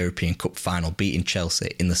a European Cup final, beating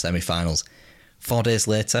Chelsea in the semi-finals. 4 days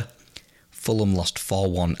later, Fulham lost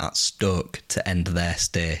 4-1 at Stoke to end their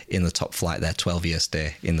stay in the top flight, their 12-year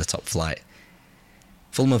stay in the top flight.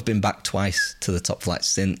 Fulham have been back twice to the top flight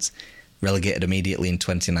since, relegated immediately in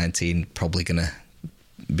 2019, probably going to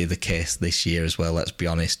be the case this year as well, let's be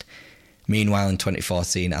honest. Meanwhile, in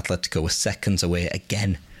 2014, Atletico were seconds away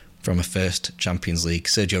again from a first Champions League,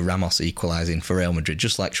 Sergio Ramos equalising for Real Madrid,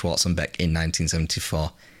 just like Schwarzenbeck in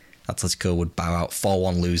 1974. Atletico would bow out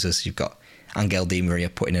 4-1 losers. You've got Angel Di Maria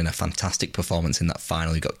putting in a fantastic performance in that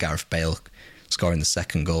final. You've got Gareth Bale scoring the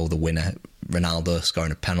second goal, the winner, Ronaldo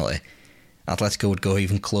scoring a penalty. Atletico would go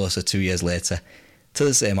even closer 2 years later to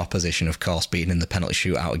the same opposition, of course, beating in the penalty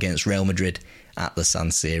shootout against Real Madrid at the San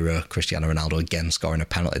Siro. Cristiano Ronaldo again scoring a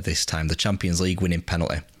penalty, this time the Champions League winning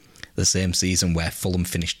penalty. The same season where Fulham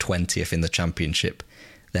finished 20th in the Championship,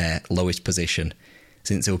 their lowest position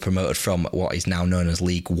since they were promoted from what is now known as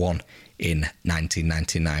League One in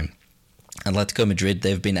 1999. Atletico Madrid,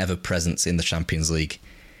 they've been ever present in the Champions League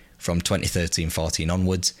from 2013-14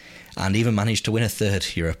 onwards, and even managed to win a third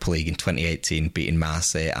Europa League in 2018, beating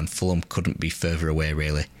Marseille, and Fulham couldn't be further away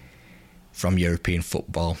really from European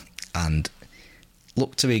football, and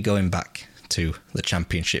look to be going back to the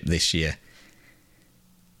Championship this year.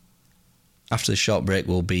 After the short break,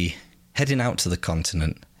 we'll be heading out to the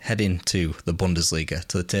continent, heading to the Bundesliga,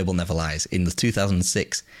 to the Table Never Lies, in the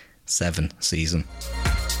 2006-7 season.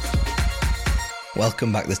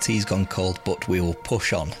 Welcome back, the tea's gone cold, but we will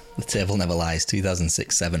push on. The Table Never Lies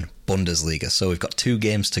 2006-7 Bundesliga. So we've got 2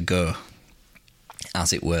 games to go,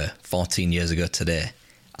 as it were, 14 years ago today,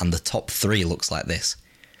 and the top 3 looks like this.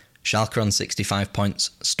 Schalke on 65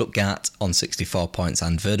 points, Stuttgart on 64 points,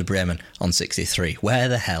 and Werder Bremen on 63. Where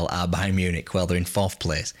the hell are Bayern Munich? Well, they're in 4th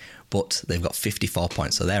place, but they've got 54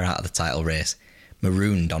 points, so they're out of the title race.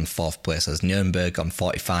 Marooned on 4th place as Nuremberg on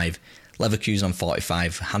 45, Leverkusen on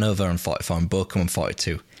 45, Hanover on 44, and Bochum on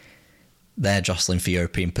 42. They're jostling for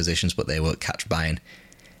European positions, but they won't catch Bayern.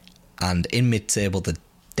 And in mid-table, the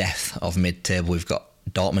death of mid-table, we've got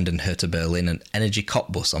Dortmund and Hertha Berlin, and Energy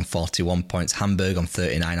Cottbus on 41 points, Hamburg on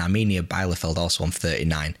 39, Arminia Bielefeld also on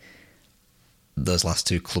 39. Those last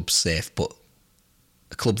 2 clubs safe, but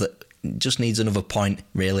a club that just needs another point,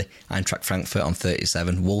 really. Eintracht Frankfurt on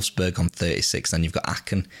 37, Wolfsburg on 36, then you've got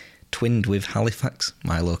Aachen, twinned with Halifax,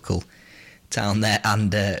 my local town there,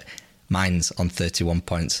 and Mainz on 31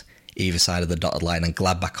 points, either side of the dotted line, and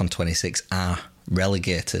Gladbach on 26 are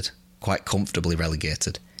relegated, quite comfortably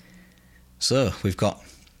relegated. So we've got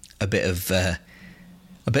a bit of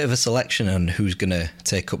a selection on who's going to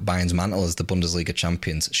take up Bayern's mantle as the Bundesliga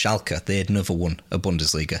champions. Schalke, they had never won a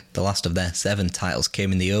Bundesliga. The last of their 7 titles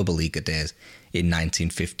came in the Oberliga days in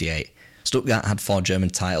 1958. Stuttgart had 4 German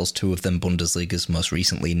titles, 2 of them Bundesligas, most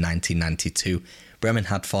recently in 1992. Bremen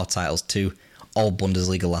had 4 titles too, all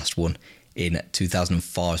Bundesliga, last one in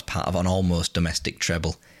 2004 as part of an almost domestic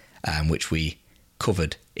treble, which we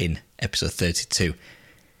covered in episode 32.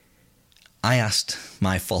 I asked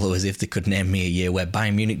my followers if they could name me a year where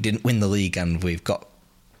Bayern Munich didn't win the league, and we've got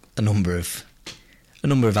a number of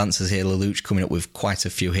answers here. Lelouch coming up with quite a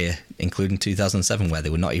few here, including 2007, where they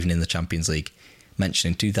were not even in the Champions League.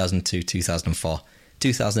 Mentioning 2002, 2004,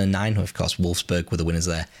 2009, of course, Wolfsburg were the winners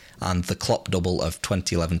there, and the Klopp double of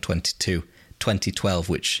 2011-22, 2012,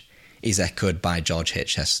 which is echoed by George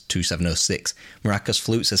H.S. 2706. Maracas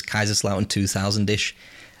Flute says Kaiserslautern 2000-ish,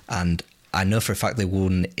 and I know for a fact they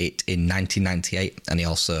won it in 1998, and he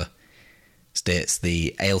also states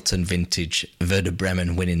the Ailton vintage Werder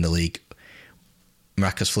Bremen winning the league.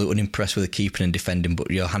 Maracas Flute unimpressed with the keeping and defending, but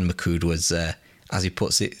Johan Makud was, as he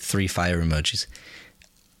puts it, 3 fire emojis.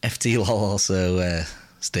 FT Lol also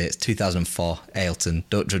states 2004 Ailton,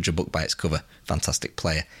 don't judge a book by its cover, fantastic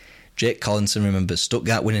player. Jake Collinson remembers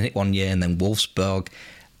Stuttgart winning it 1 year, and then Wolfsburg,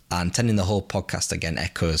 and tending the whole podcast again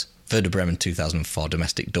echoes Werder Bremen 2004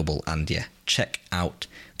 domestic double. And yeah, check out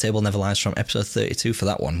Table Never Lies from episode 32 for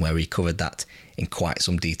that one, where we covered that in quite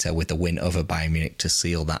some detail with the win over Bayern Munich to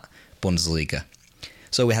seal that Bundesliga.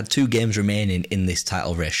 So we had 2 games remaining in this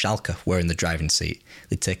title race. Schalke were in the driving seat.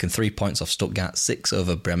 They'd taken 3 points off Stuttgart, 6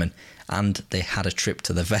 over Bremen, and they had a trip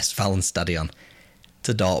to the Westfalenstadion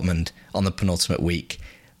to Dortmund on the penultimate week.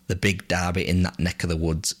 The big derby in that neck of the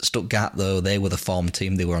woods. Stuttgart, though, they were the form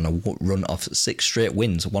team. They were on a run of 6 straight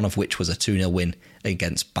wins, one of which was a 2-0 win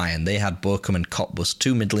against Bayern. They had Bochum and Cottbus,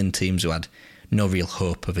 2 middling teams who had no real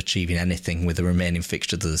hope of achieving anything with the remaining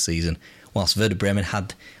fixtures of the season, whilst Werder Bremen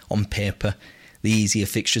had, on paper, the easier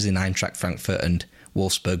fixtures in Eintracht Frankfurt and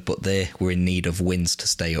Wolfsburg, but they were in need of wins to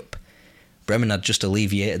stay up. Bremen had just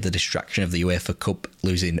alleviated the distraction of the UEFA Cup,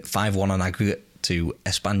 losing 5-1 on aggregate to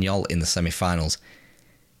Espanyol in the semi-finals.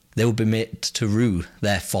 They would be made to rue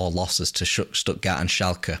their 4 losses to Stuttgart and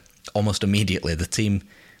Schalke almost immediately. The team,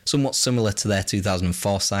 somewhat similar to their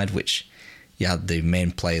 2004 side, which you had the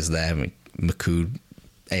main players there, McCood,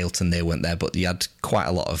 Ailton, they weren't there, but you had quite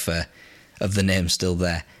a lot of the names still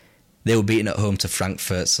there. They were beaten at home to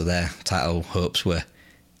Frankfurt, so their title hopes were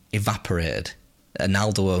evaporated. A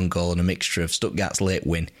Naldo own goal and a mixture of Stuttgart's late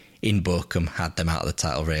win in Bochum had them out of the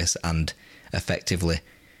title race and effectively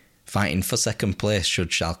fighting for second place should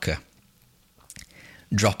Schalke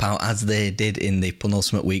drop out, as they did in the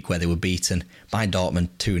penultimate week where they were beaten by Dortmund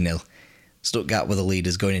 2-0. Stuttgart were the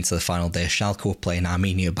leaders going into the final day. Schalke were playing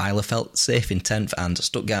Arminia Bielefeld, safe in 10th, and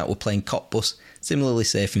Stuttgart were playing Cottbus, similarly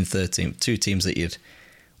safe in 13th. 2 teams that you'd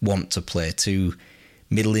want to play. 2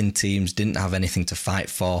 middling teams, didn't have anything to fight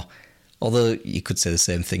for. Although you could say the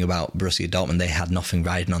same thing about Borussia Dortmund, they had nothing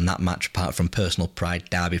riding on that match apart from personal pride,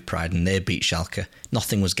 derby pride, and they beat Schalke.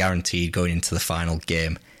 Nothing was guaranteed going into the final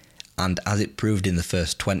game. And as it proved in the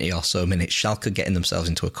first 20 or so minutes, Schalke getting themselves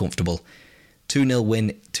into a comfortable 2-0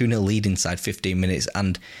 win, 2-0 lead inside 15 minutes,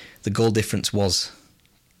 and the goal difference was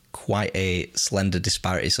quite a slender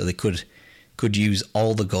disparity, so they could use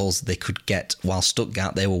all the goals they could get, while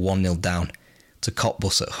Stuttgart, they were 1-0 down to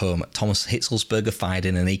Cottbus at home. Thomas Hitzelsberger fired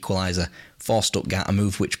in an equaliser for Stuttgart, a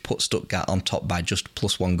move which put Stuttgart on top by just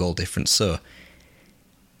 +1 goal difference. So,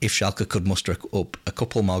 if Schalke could muster up a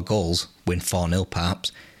couple more goals, win 4-0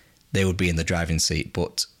 perhaps, they would be in the driving seat,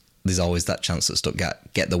 but there's always that chance that Stuttgart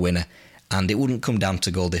get the winner, and it wouldn't come down to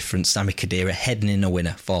goal difference. Sami Khedira heading in a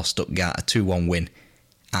winner for Stuttgart, a 2-1 win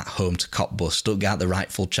at home to Cottbus. Stuttgart, the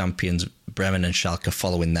rightful champions, Bremen and Schalke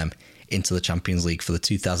following them into the Champions League for the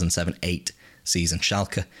 2007-8 season.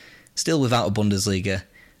 Schalke still without a Bundesliga,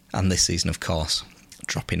 and this season, of course,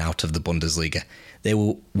 dropping out of the Bundesliga. They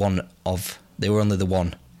were only the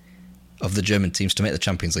one of the German teams to make the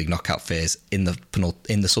Champions League knockout phase in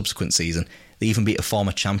the subsequent season. They even beat a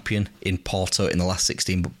former champion in Porto in the last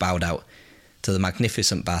 16, but bowed out to the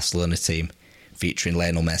magnificent Barcelona team featuring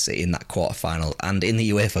Lionel Messi in that quarter-final. And in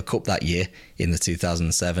the UEFA Cup that year, in the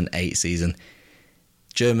 2007-8 season,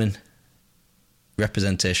 German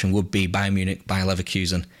representation would be Bayern Munich, Bayer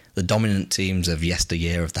Leverkusen, the dominant teams of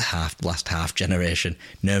yesteryear of the last half generation.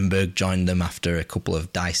 Nuremberg joined them after a couple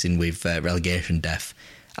of dicing with relegation death,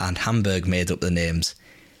 and Hamburg made up the names.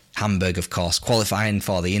 Hamburg, of course, qualifying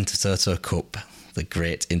for the Intertoto Cup, the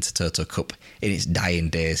great Intertoto Cup, in its dying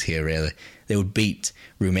days here, really. They would beat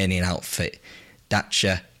Romanian outfit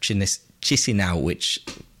Dacia Chisinau, which,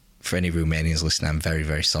 for any Romanians listening, I'm very,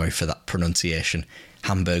 very sorry for that pronunciation.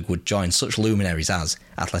 Hamburg would join such luminaries as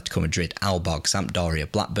Atletico Madrid, Aalborg,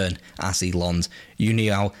 Sampdoria, Blackburn, RC Lens,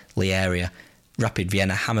 União Leiria, Rapid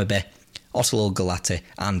Vienna, Hammarby, Ottolo Galati,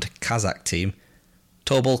 and Kazakh team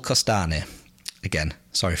Tobol Kostane. Again,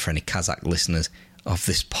 sorry for any Kazakh listeners of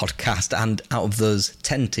this podcast. And out of those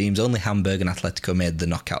 10 teams, only Hamburg and Atletico made the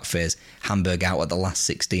knockout phase. Hamburg out at the last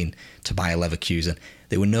 16 to Bayer Leverkusen.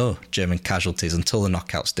 There were no German casualties until the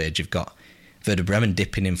knockout stage. You've got Werder Bremen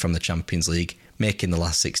dipping in from the Champions League, making the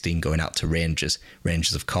last 16, going out to Rangers.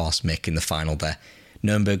 Rangers, of course, making the final there.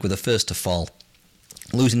 Nuremberg were the first to fall,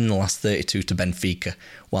 losing in the last 32 to Benfica,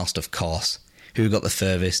 whilst, of course, who got the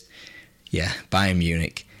furthest? Yeah, Bayern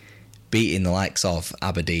Munich, beating the likes of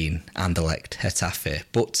Aberdeen, Anderlecht, Getafe,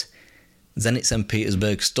 but Zenit St.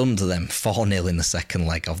 Petersburg stunned them 4-0 in the second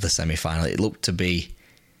leg of the semi-final. It looked to be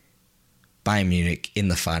Bayern Munich in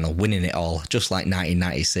the final, winning it all, just like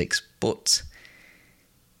 1996, but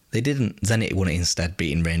they didn't. Zenit won it instead,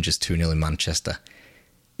 beating Rangers 2-0 in Manchester.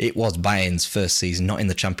 It was Bayern's first season not in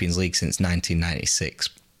the Champions League since 1996,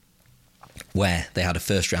 where they had a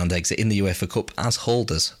first-round exit in the UEFA Cup as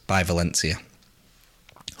holders by Valencia.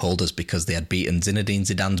 Holders because they had beaten Zinedine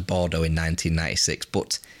Zidane's Bordeaux in 1996,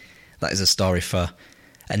 but that is a story for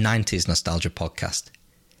a 90s nostalgia podcast.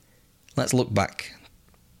 Let's look back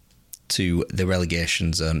to the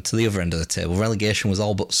relegation zone, to the other end of the table. Relegation was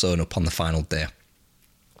all but sewn up on the final day,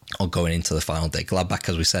 or going into the final day. Gladbach,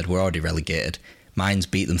 as we said, were already relegated. Mainz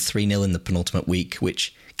beat them 3-0 in the penultimate week,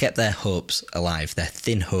 which kept their hopes alive, their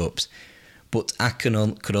thin hopes. But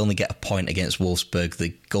Aachen could only get a point against Wolfsburg.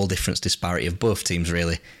 The goal difference disparity of both teams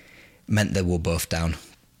really meant they were both down.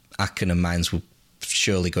 Aachen and Mainz were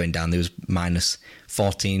surely going down. There was minus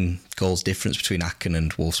 14 goals difference between Aachen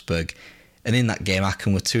and Wolfsburg. And in that game,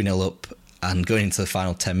 Aachen were 2-0 up And going into the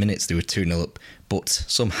final 10 minutes, they were 2-0 up, but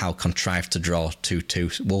somehow contrived to draw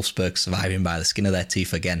 2-2. Wolfsburg surviving by the skin of their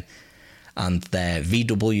teeth again. And their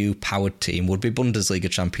VW-powered team would be Bundesliga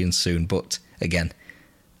champions soon, but again,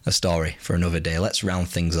 a story for another day. Let's round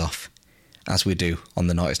things off, as we do on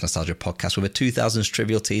the Naughty Nostalgia podcast, with a 2000s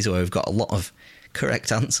trivial teaser where we've got a lot of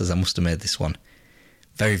correct answers. I must have made this one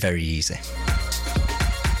very, very easy.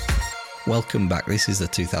 Welcome back. This is the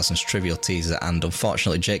 2000s trivial teaser, and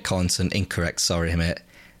unfortunately, Jake Collinson, incorrect. Sorry, mate.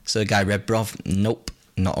 Sergei Rebrov, nope,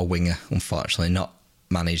 not a winger. Unfortunately, not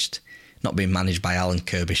being managed by Alan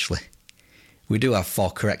Kirbishley. We do have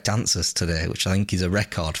 4 correct answers today, which I think is a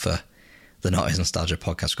record for the Naughty Nostalgia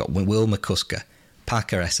podcast. We've got Will McCusker,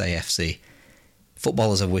 Parker SAFC,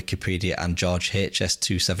 Footballers of Wikipedia, and George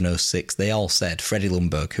HS2706. They all said Freddie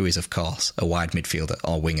Lundberg, who is, of course, a wide midfielder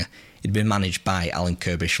or winger. He'd been managed by Alan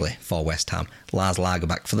Kirbishley for West Ham, Lars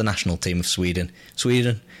Lagerbäck for the national team of Sweden,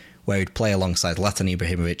 where he'd play alongside Zlatan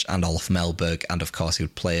Ibrahimovic and Olof Mellberg, and of course he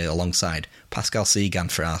would play alongside Pascal Sagan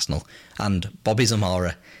for Arsenal, and Bobby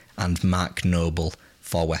Zamora and Mark Noble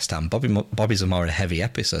for West Ham. Bobby Zamora, heavy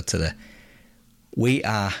episode today. We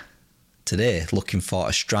are today looking for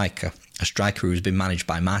a striker who's been managed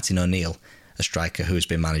by Martin O'Neill, a striker who has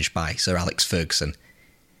been managed by Sir Alex Ferguson.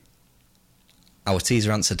 Our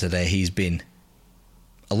teaser answer today, he's been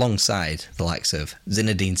alongside the likes of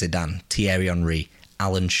Zinedine Zidane, Thierry Henry,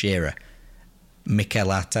 Alan Shearer, Mikel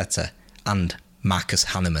Arteta, and Marcus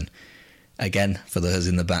Hahnemann. Again, for those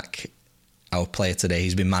in the back, our player today,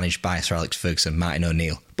 he's been managed by Sir Alex Ferguson, Martin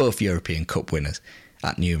O'Neill, both European Cup winners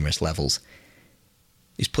at numerous levels.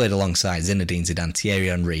 He's played alongside Zinedine Zidane, Thierry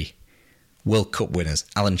Henry, World Cup winners,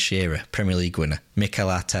 Alan Shearer, Premier League winner, Mikel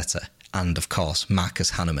Arteta, and of course, Marcus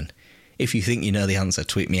Hahnemann. If you think you know the answer,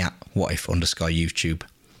 tweet me at whatif_YouTube,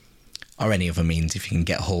 or any other means if you can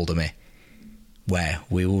get hold of me, where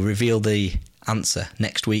we will reveal the answer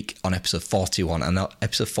next week on episode 41. And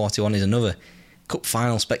episode 41 is another Cup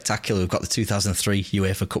final spectacular. We've got the 2003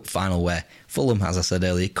 UEFA Cup final where Fulham, as I said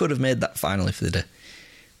earlier, could have made that final if they'd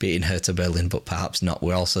beaten Hertha Berlin, but perhaps not.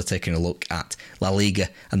 We're also taking a look at La Liga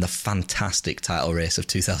and the fantastic title race of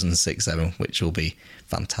 2006-07, which will be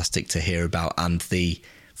fantastic to hear about, and the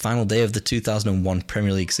final day of the 2001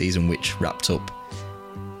 Premier League season, which wrapped up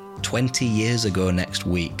 20 years ago next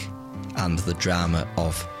week, and the drama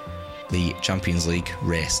of the Champions League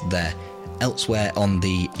race there. Elsewhere on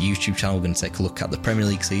the YouTube channel, we're going to take a look at the Premier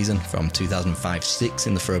League season from 2005-06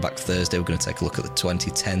 in the Throwback Thursday. We're going to take a look at the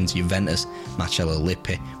 2010s Juventus, Marcello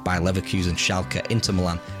Lippi, Bayer Leverkusen, Schalke, Inter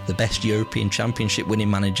Milan, the best European Championship winning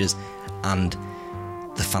managers, and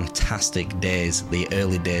the fantastic days, the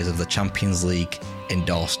early days of the Champions League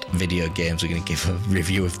endorsed video games. We're going to give a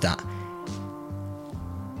review of that.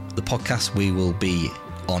 The podcast, we will be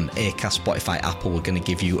on Acast, Spotify, Apple. We're going to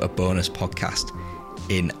give you a bonus podcast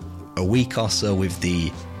in a week or so with the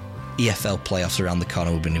EFL playoffs around the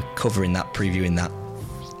corner. We've been covering that, previewing that,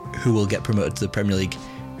 who will get promoted to the Premier League,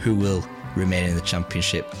 who will remain in the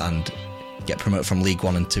Championship and get promoted from League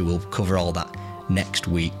 1 and 2. We'll cover all that next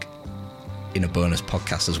week in a bonus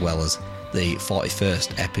podcast, as well as the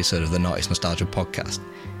 41st episode of the Naughty Nostalgia podcast.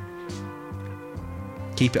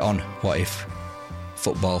 Keep it on What If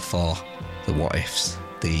Football for the What Ifs,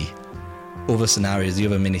 the other scenarios, the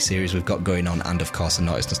other mini-series we've got going on, and of course the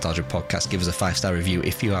Naughty Nostalgia podcast. Give us a 5-star review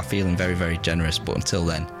if you are feeling very, very generous, but until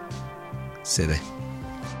then, silly.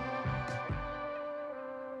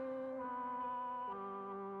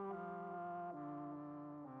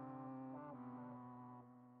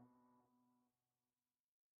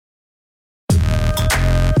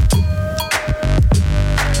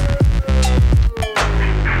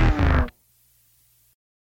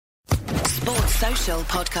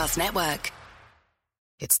 Podcast Network.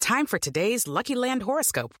 It's time for today's Lucky Land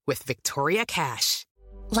horoscope with Victoria Cash.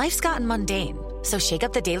 Life's gotten mundane, so shake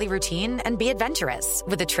up the daily routine and be adventurous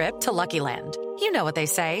with a trip to Lucky Land. You know what they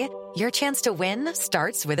say, your chance to win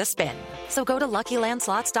starts with a spin. So go to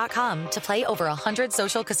LuckyLandSlots.com to play over 100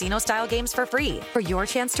 social casino-style games for free for your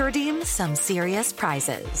chance to redeem some serious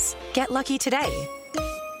prizes. Get lucky today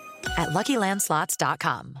at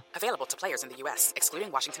LuckyLandSlots.com. Available to players in the U.S., excluding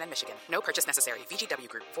Washington and Michigan. No purchase necessary. VGW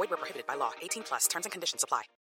Group. Void where prohibited by law. 18+. Terms and conditions apply.